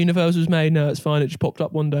discover how the universe was made? No, it's fine. It just popped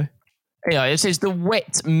up one day. Yeah, it says the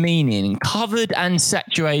wet meaning covered and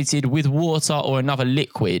saturated with water or another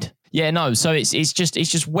liquid. Yeah, no. So it's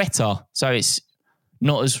just wetter. So it's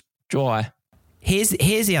not as dry. Here's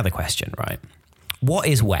the other question, right? What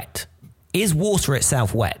is wet? Is water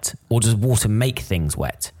itself wet, or does water make things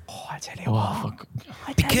wet? Oh, I tell you what.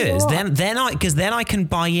 Because then I can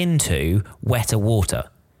buy into wetter water.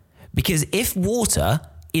 Because if water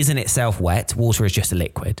isn't itself wet, water is just a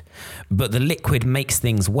liquid, but the liquid makes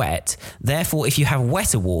things wet. Therefore, if you have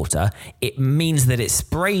wetter water, it means that it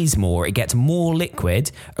sprays more, it gets more liquid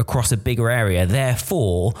across a bigger area.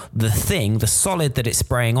 Therefore, the solid that it's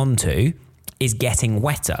spraying onto is getting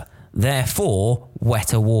wetter. Therefore,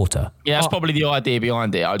 wetter water. Yeah, that's probably the idea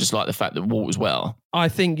behind it. I just like the fact that water's wetter. I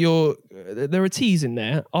think there are T's in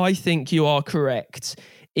there. I think you are correct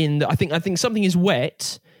in that. I think something is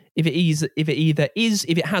wet if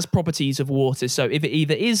it has properties of water. So if it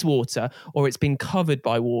either is water or it's been covered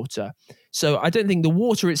by water. So I don't think the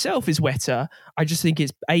water itself is wetter. I just think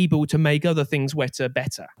it's able to make other things wetter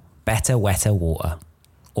better. better, wetter water.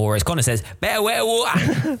 Or as Connor says, better, wetter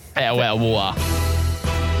water. Better, wetter water.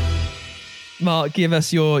 Mark, give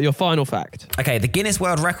us your final fact. Okay, the Guinness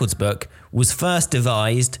World Records book was first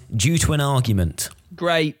devised due to an argument.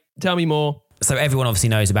 Great. Tell me more. So everyone obviously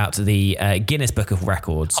knows about the Guinness Book of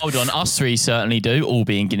Records. Hold on, us three certainly do, all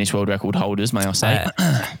being Guinness World Record holders, may I say.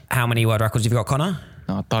 How many world records have you got, Connor?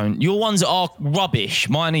 No, I don't. Your ones are rubbish.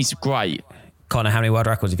 Mine is great. Connor, how many world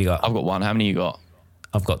records have you got? I've got one. How many you got?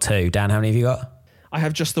 I've got 2. Dan, how many have you got? I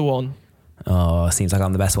have just the one. Oh, seems like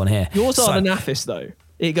I'm the best one here. Yours are the naffest, though.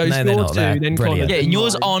 It goes No, they're your not. 2, They're then brilliant. Connor. Yeah, and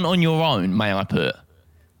yours mine. aren't on your own, may I put?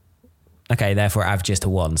 Okay, therefore I have just a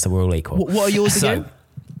 1, so we're all equal. What are yours again?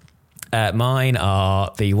 Mine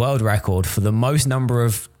are the world record for the most number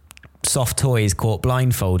of soft toys caught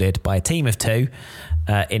blindfolded by a team of 2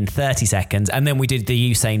 in 30 seconds. And then we did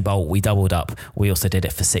the Usain Bolt. We doubled up. We also did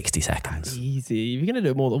it for 60 seconds. Easy. You're going to do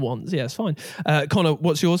it more than once. Yeah, it's fine. Connor,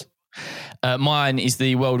 what's yours? Mine is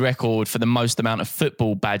the world record for the most amount of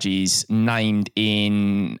football badges named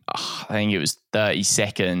in, I think it was 30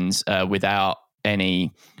 seconds without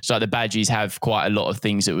any. So the badges have quite a lot of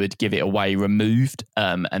things that would give it away removed.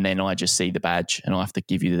 And then I just see the badge and I have to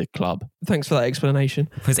give you the club. Thanks for that explanation.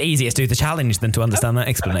 It's easier to do the challenge than to understand that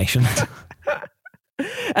explanation.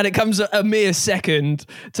 And it comes a mere second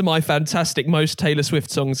to my fantastic most Taylor Swift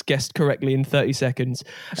songs guessed correctly in 30 seconds.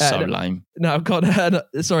 So lame. No, Connor,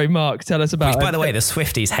 sorry, Mark, tell us about Which, by it. the way, the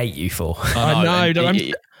Swifties hate you for. I know.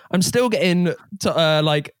 I'm still getting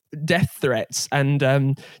like death threats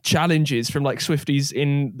and challenges from like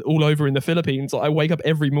Swifties all over in the Philippines. I wake up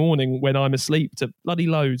every morning when I'm asleep to bloody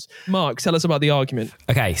loads. Mark, tell us about the argument.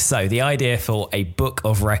 Okay, so the idea for a book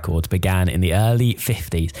of records began in the early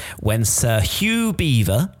 50s when Sir Hugh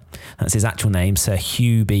Beaver, that's his actual name, Sir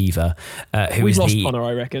Hugh Beaver, who We've is lost the... Connor,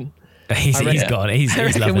 I reckon. He's gone. He's I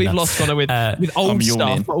reckon loving we've that. lost Connor with old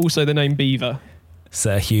stuff, but also the name Beaver.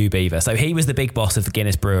 Sir Hugh Beaver. So he was the big boss of the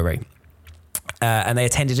Guinness Brewery. And they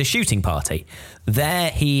attended a shooting party. There,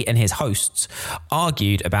 he and his hosts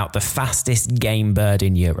argued about the fastest game bird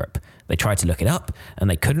in Europe. They tried to look it up, and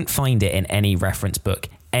they couldn't find it in any reference book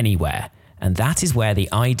anywhere. And that is where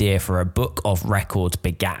the idea for a book of records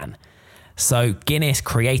began. So Guinness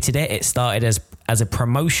created it. It started as a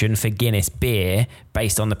promotion for Guinness beer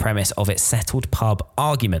based on the premise of its settled pub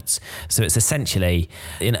arguments. So it's essentially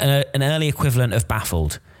an early equivalent of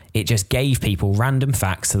Baffled. It just gave people random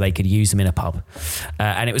facts so they could use them in a pub.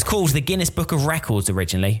 And it was called the Guinness Book of Records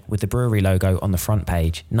originally, with the brewery logo on the front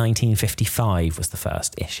page. 1955 was the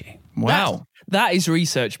first issue. Wow. That is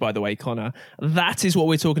research, by the way, Connor. That is what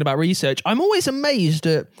we're talking about, research. I'm always amazed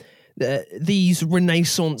at these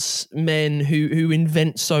Renaissance men who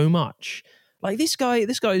invent so much. Like this guy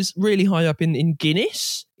is really high up in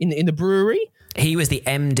Guinness, in the brewery. He was the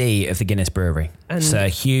MD of the Guinness Brewery, Sir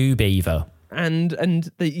Hugh Beaver.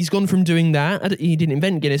 And he's gone from doing that. He didn't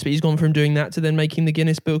invent Guinness, but he's gone from doing that to then making the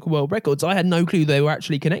Guinness Book of World Records. I had no clue they were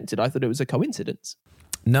actually connected. I thought it was a coincidence.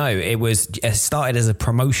 No, it started as a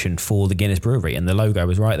promotion for the Guinness Brewery, and the logo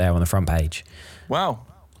was right there on the front page. Wow.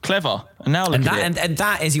 Clever. And now look at it. And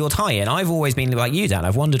that is your tie-in. I've always been like you, Dan.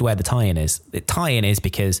 I've wondered where the tie-in is. The tie-in is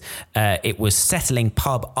because it was settling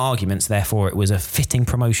pub arguments, therefore it was a fitting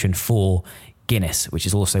promotion for Guinness, which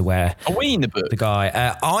is also where... Are we in the book? The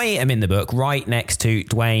guy... I am in the book right next to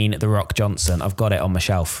Dwayne The Rock Johnson. I've got it on my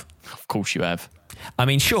shelf. Of course you have. I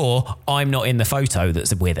mean, sure, I'm not in the photo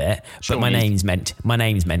that's with it, but my name's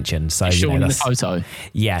mentioned. So You're in the that's, photo.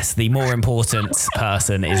 Yes, the more important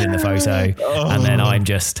person is in the photo, and then I'm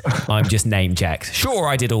just name checked. Sure,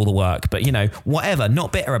 I did all the work, but whatever.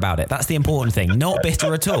 Not bitter about it. That's the important thing. Not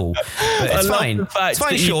bitter at all. But it's fine. It's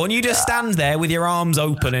fine, Sean. You just stand there with your arms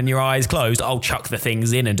open and your eyes closed. I'll chuck the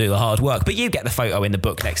things in and do the hard work. But you get the photo in the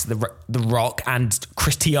book next to the Rock and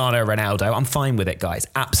Cristiano Ronaldo. I'm fine with it, guys.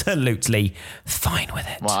 Absolutely fine with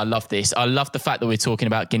it. Well, I love this. I love the fact that we're talking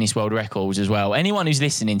about Guinness World Records as well. Anyone who's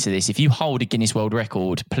listening to this, if you hold a Guinness World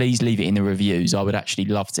Record, please leave it in the reviews. I would actually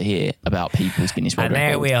love to hear about people's Guinness World Records.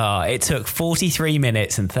 And there we are. It took 43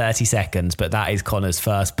 minutes and 30 seconds, but that is Connor's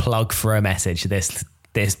first plug for a message this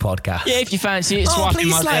podcast. Yeah, if you fancy it,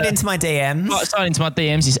 please slide into my DMs. Slide into my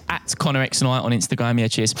DMs. It's at ConnorXKnight on Instagram. Yeah,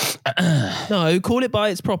 cheers. No, call it by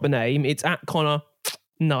its proper name. It's at Connor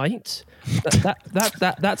Knight.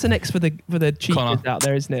 That's an X for the cheaters out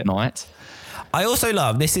there, isn't it? Knight. I also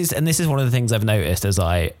love this is one of the things I've noticed as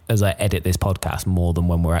I edit this podcast more than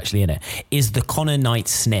when we're actually in it, is the Connor Knight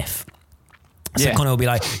sniff. So Connor will be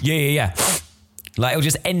like, yeah. Like he'll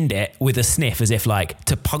just end it with a sniff as if like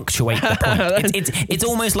to punctuate the point. It's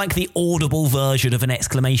almost like the audible version of an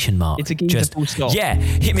exclamation mark. It's a geezer full stop. Yeah,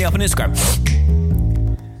 hit me up on Instagram.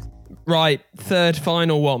 Right, third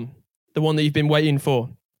final one. The one that you've been waiting for.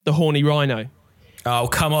 The horny rhino. Oh,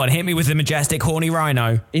 come on. Hit me with the majestic horny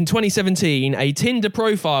rhino. In 2017, a Tinder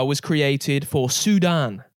profile was created for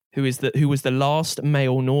Sudan, who was the last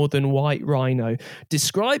male northern white rhino,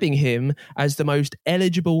 describing him as the most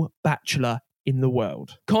eligible bachelor in the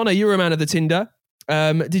world. Connor, you're a man of the Tinder.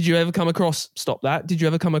 Did you ever come across... Stop that. Did you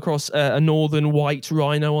ever come across a northern white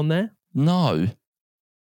rhino on there? No,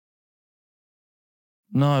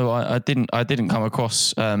 I didn't. I didn't come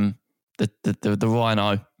across the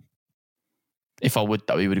rhino. If I would,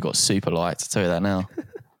 though, he would have got super light. I'll tell you that now.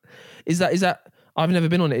 Is that? I've never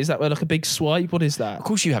been on it. Is that like a big swipe? What is that? Of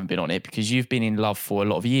course, you haven't been on it because you've been in love for a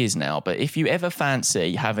lot of years now. But if you ever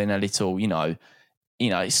fancy having a little,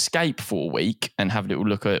 escape for a week and have a little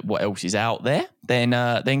look at what else is out there, then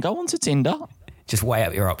go on to Tinder. Just weigh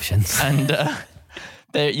up your options. And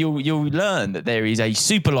you'll learn that there is a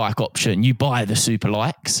super like option. You buy the super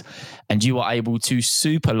likes and you are able to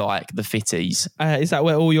super like the fitties. Is that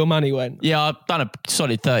where all your money went? Yeah, I've done a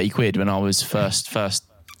solid 30 quid when I was first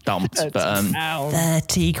dumped. But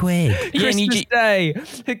 30 quid.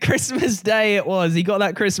 Christmas Day it was. He got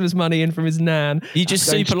that Christmas money in from his nan. You just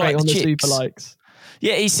super like on the chicks. super likes.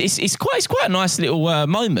 Yeah, it's quite a nice little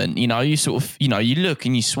moment. You sort of you look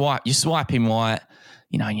and you're swiping right.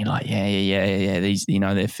 And you're like, yeah, these,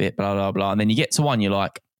 they're fit, blah, blah, blah. And then you get to one, you're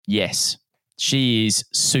like, yes, she is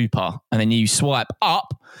super. And then you swipe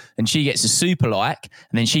up and she gets a super like,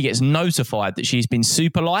 and then she gets notified that she's been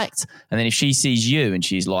super liked. And then if she sees you and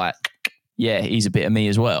she's like, yeah, he's a bit of me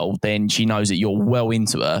as well, then she knows that you're well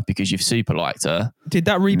into her because you've super liked her. Did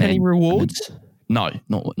that reap any rewards? No,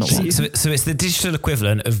 not one. So it's the digital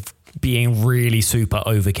equivalent of being really super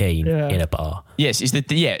over keen in a bar. Yes,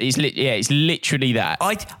 it's literally that.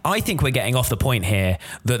 I think we're getting off the point here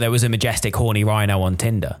that there was a majestic horny rhino on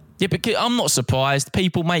Tinder. Yeah, because I'm not surprised.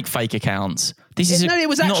 People make fake accounts.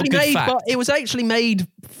 It was actually made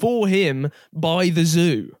for him by the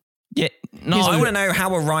zoo. Yeah, no. I want to know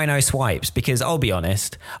how a rhino swipes because I'll be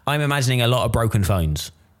honest, I'm imagining a lot of broken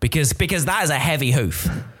phones because that is a heavy hoof.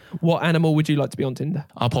 What animal would you like to be on Tinder?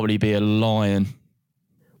 I'll probably be a lion.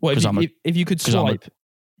 What if you could swipe?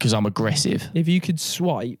 Because I'm aggressive. If you could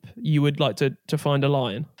swipe, you would like to find a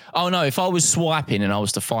lion. Oh no! If I was swiping and I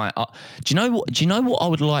was to find, do you know what I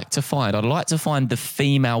would like to find? I'd like to find the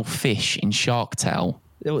female fish in Shark Tale.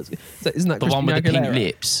 Isn't that the one with the pink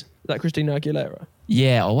lips? Is that Christina Aguilera?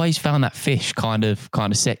 Yeah, I always found that fish kind of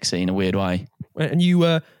sexy in a weird way. And you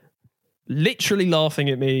were literally laughing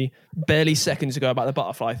at me barely seconds ago about the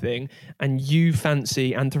butterfly thing, and you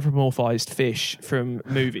fancy anthropomorphized fish from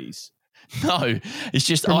movies. No, it's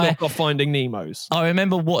just from Knock Off Finding Nemo's. I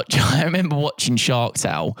remember watching Shark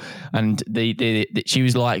Tale, and the she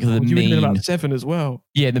was like the you mean. Been about 7 as well.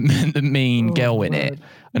 Yeah, the mean girl in it,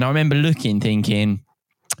 and I remember thinking,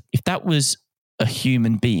 if that was a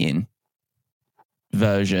human being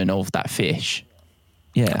version of that fish.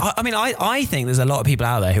 Yeah, I mean, I think there's a lot of people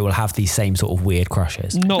out there who will have these same sort of weird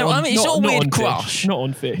crushes. It's not a weird crush. Not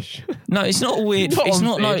on fish. No, it's not a weird. It's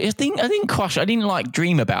not like I didn't crush. I didn't like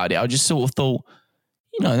dream about it. I just sort of thought,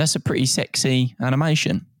 that's a pretty sexy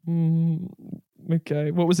animation.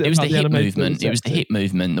 Okay, what was it? It was the hip movement. It was the hip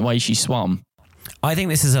movement. The way she swam. I think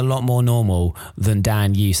this is a lot more normal than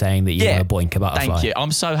Dan, you saying that you were a boink a butterfly. Thank you.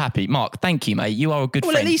 I'm so happy, Mark. Thank you, mate. You are a good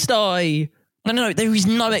friend. Well, at least No, there is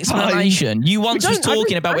no explanation. You once was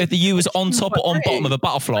talking about whether you was on top or on bottom of a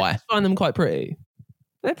butterfly. I find them quite pretty.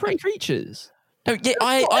 They're pretty creatures. No, yeah,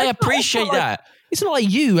 I appreciate that. It's not like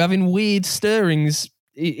you having weird stirrings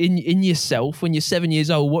in yourself when you're 7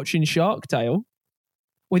 years old watching Shark Tale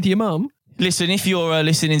with your mum. Listen, if you're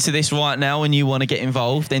listening to this right now and you want to get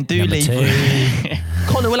involved, then do leave.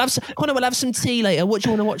 Connor will have some tea later. What do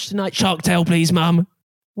you want to watch tonight? Shark Tale, please, mum.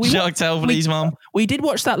 Shark Tale, please, mum. We did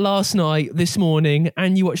watch that last night, this morning,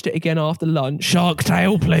 and you watched it again after lunch. Shark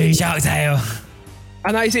Tale, please. Shark Tale.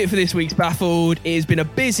 And that is it for this week's Baffled. It has been a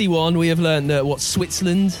busy one. We have learned that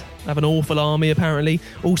Switzerland have an awful army, apparently.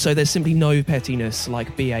 Also, there's simply no pettiness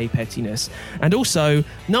like BA pettiness. And also,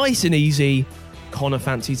 nice and easy, Connor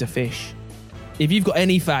fancies a fish. If you've got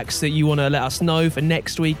any facts that you want to let us know for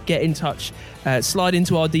next week, get in touch. Slide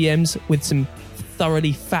into our DMs with some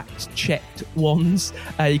thoroughly fact-checked ones.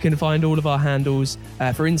 You can find all of our handles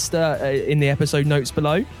for Insta in the episode notes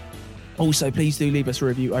below. Also, please do leave us a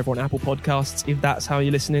review over on Apple Podcasts if that's how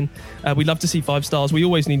you're listening. We'd love to see 5 stars. We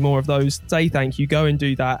always need more of those. Say thank you. Go and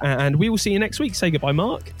do that. And we will see you next week. Say goodbye,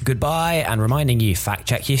 Mark. Goodbye, and reminding you,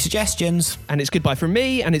 fact-check your suggestions. And it's goodbye from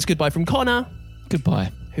me, and it's goodbye from Connor.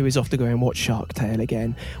 Goodbye. Who is off to go and watch Shark Tale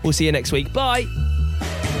again. We'll see you next week. Bye.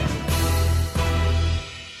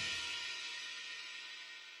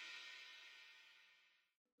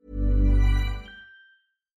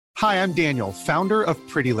 Hi, I'm Daniel, founder of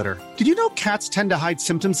Pretty Litter. Did you know cats tend to hide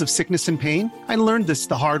symptoms of sickness and pain? I learned this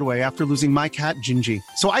the hard way after losing my cat, Gingy.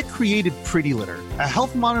 So I created Pretty Litter, a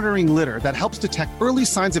health monitoring litter that helps detect early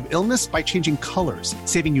signs of illness by changing colors,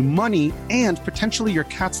 saving you money and potentially your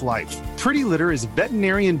cat's life. Pretty Litter is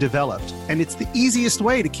veterinarian developed, and it's the easiest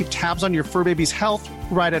way to keep tabs on your fur baby's health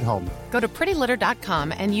right at home. Go to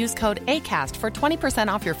prettylitter.com and use code ACAST for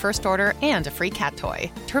 20% off your first order and a free cat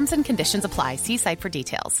toy. Terms and conditions apply. See site for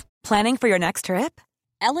details. Planning for your next trip?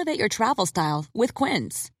 Elevate your travel style with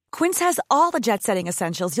Quince. Quince has all the jet-setting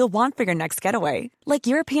essentials you'll want for your next getaway, like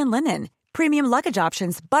European linen, premium luggage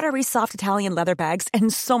options, buttery soft Italian leather bags,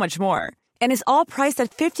 and so much more. And is all priced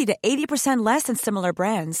at 50 to 80% less than similar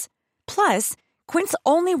brands. Plus, Quince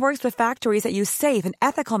only works with factories that use safe and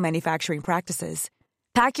ethical manufacturing practices.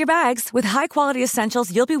 Pack your bags with high-quality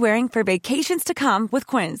essentials you'll be wearing for vacations to come with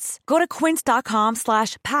Quince. Go to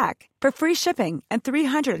quince.com/pack for free shipping and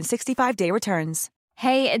 365-day returns.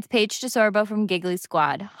 Hey, it's Paige DeSorbo from Giggly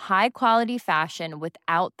Squad. High quality fashion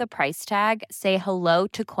without the price tag. Say hello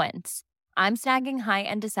to Quince. I'm snagging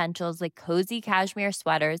high-end essentials like cozy cashmere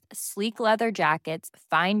sweaters, sleek leather jackets,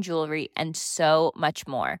 fine jewelry, and so much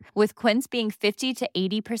more. With Quince being 50 to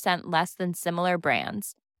 80% less than similar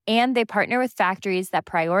brands. And they partner with factories that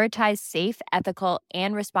prioritize safe, ethical,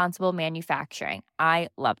 and responsible manufacturing. I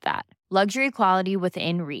love that. Luxury quality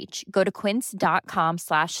within reach. Go to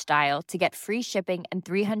quince.com/style to get free shipping and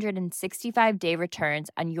 365-day returns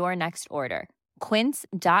on your next order.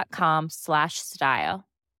 Quince.com/style.